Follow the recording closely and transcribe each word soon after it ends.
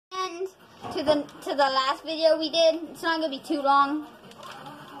to the last video we did. It's not gonna be too long,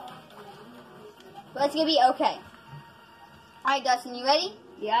 but it's gonna be okay. All right, Dustin, you ready?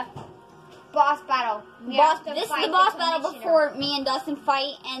 Yeah. Boss battle. This is the boss battle before me and Dustin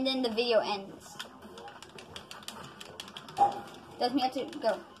fight, and then the video ends. Dustin, you have to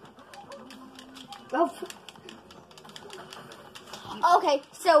go. Go. Okay,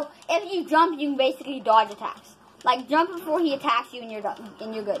 so if you jump, you can basically dodge attacks. Like jump before he attacks you, and you're done,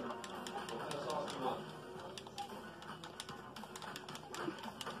 and you're good.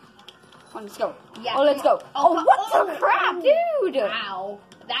 Let's go. Yeah, oh, let's go. Oh, what the crap, dude! Ow.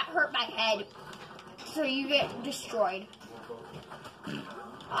 That hurt my head. So you get destroyed.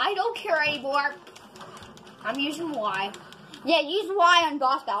 I don't care anymore. I'm using Y. Yeah, use Y on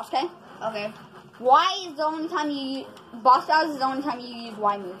boss battles, okay? Okay. Y is the only time you use, boss battles is the only time you use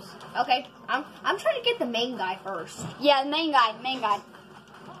Y moves. Okay. I'm trying to get the main guy first. Yeah, the main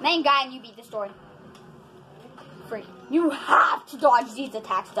guy, and you beat destroyed. Free. You have to dodge these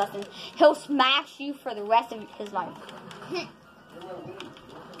attacks, Dustin. He'll smash you for the rest of his life.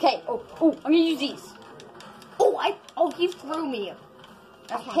 Okay. Oh, I'm gonna use these. Oh, he threw me.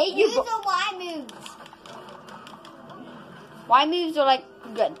 I hate you. Use the Y moves. Y moves are like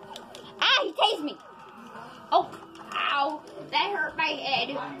good. Ah, he tased me. Oh, ow. That hurt my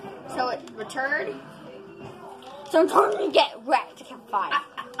head. So it returned. So I'm trying to get wrecked to count 5.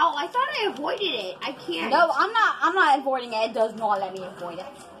 I thought I avoided it. I can't. No, I'm not avoiding it. It does not let me avoid it.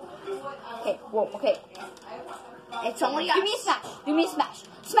 Okay, whoa, okay. It's only Give me a smash. Give me a smash.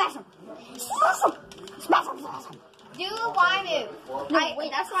 Smash him. Smash him. Smash him. Smash him. Do a Y move. No,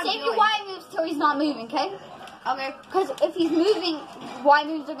 wait, that's what save I'm your doing. Y moves till he's not moving, okay? Okay. Because if he's moving, Y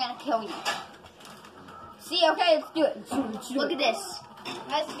moves are gonna kill you. See, okay, let's do it. Look at this.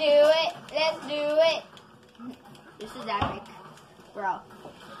 Let's do it. Let's do it. This is epic, bro.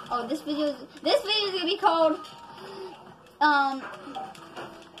 Oh, this video is gonna be called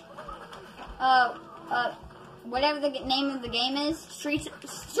whatever the name of the game is. Streets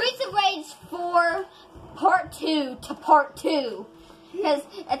of Rage 4 Part 2 to Part 2. Because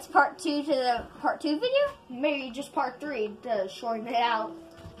it's Part 2 to the Part 2 video? Maybe just Part 3 to shorten it out.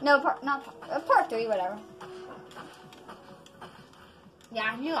 No, Part 3, whatever. Yeah,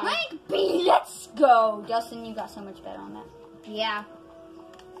 I knew it. Rank B, let's go! Dustin, you got so much better on that. Yeah.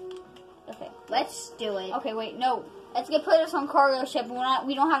 Okay. Let's do it. Okay, wait, no. Let's get put us on cargo ship.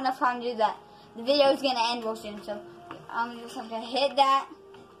 We don't have enough time to do that. The video is gonna end real soon, so I'm just gonna hit that.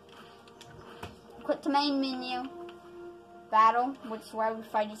 Quit the main menu. Battle, which is where we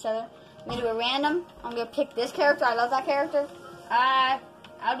fight each other. I'm gonna do a random. I'm gonna pick this character. I love that character.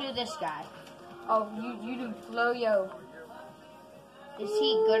 I'll do this guy. Oh, you do Flo-Yo. Is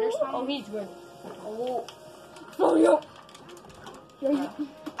he good or something? Oh, he's good. Oh, Flo-Yo.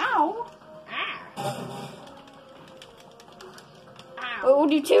 Ow. Ah. Ow. We'll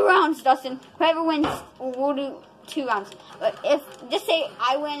do 2 rounds, Dustin. Whoever wins, we'll do 2 rounds. But if, just say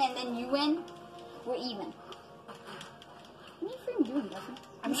I win and then you win, we're even. What are you freaking doing, Dustin?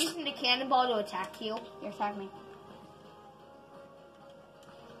 I'm using the cannonball to attack you. You attack me.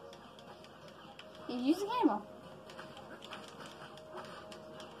 You use the cannonball.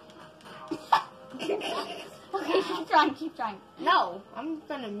 Okay, keep trying. No, I'm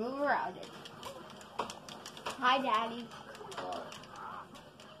gonna move around it. Hi, Daddy.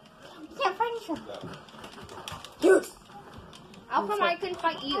 We can't fight each other. Yes. How come I couldn't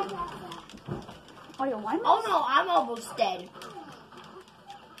fight you? Oh, you won? Oh no, I'm almost dead.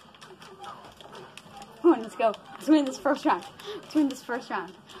 Come on, let's go. Let's win this first round. Win this first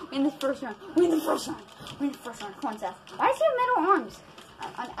round. Come on, Seth. Why does he have metal arms?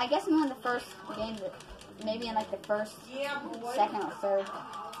 I guess I'm in the first game, but maybe in like the first, second, or third.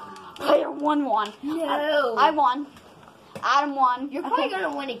 Player 1 won. No. I won. Adam won. You're probably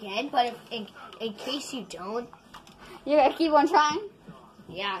gonna win again, but if, in case you don't. You're gonna keep on trying?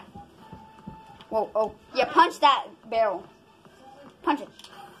 Yeah. Whoa, oh. Yeah, punch that barrel. Punch it.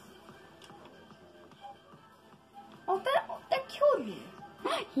 Oh, that killed me.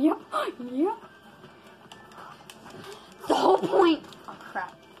 Yep. The whole point. Oh,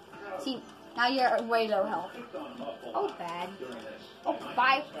 crap. See, now you're way low health. Oh, bad. Oh,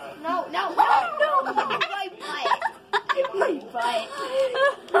 bye. No. My butt.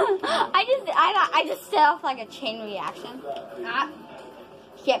 I just set off like a chain reaction.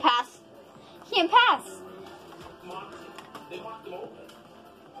 He can't pass.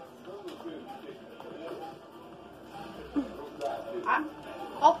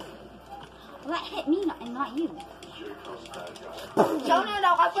 Oh. Well, that hit me and not you. No.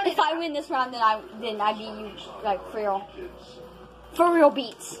 If I win this round, then I beat you like for real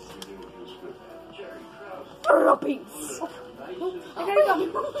beats. Philippines.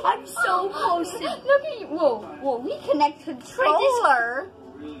 I'm so close to. Look at you. Whoa. We connect controller.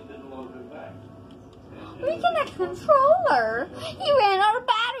 We connect controller. He ran out of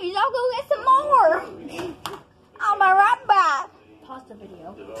batteries. I'll go get some more. I'll be right back. Pause the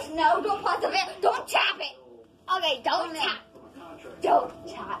video. No, don't pause the video. Don't tap it. Okay, don't tap. Don't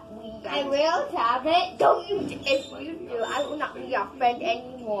tap me. I will tap it. Don't you? If you do, I will not be your friend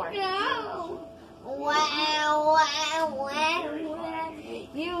anymore. No. Wow.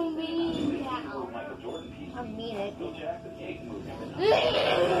 You mean now? I mean it.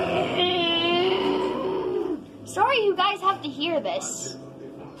 Sorry, you guys have to hear this.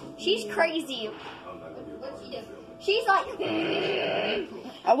 She's crazy. What'd she do? She's like,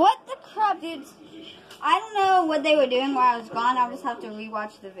 What the crap, dude? I don't know what they were doing while I was gone. I'll just have to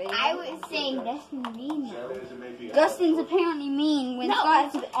rewatch the video. I was saying that's mean. Dustin's apparently mean when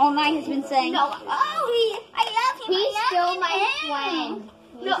Scott all night has been saying, No. I love him. He's still my friend.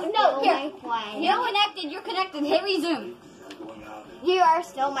 No, Here. my friend. You're connected. Here we zoom. You are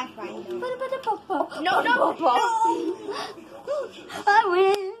still my friend. No. I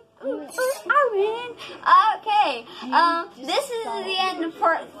win. I win. Okay. This is the end of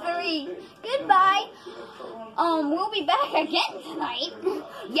part 3. Goodbye. We'll be back again tonight.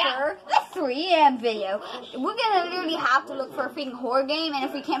 For the 3 AM video. We're gonna literally have to look for a freaking horror game, and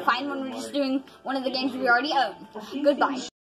if we can't find one, we're just doing one of the games we already own. Goodbye.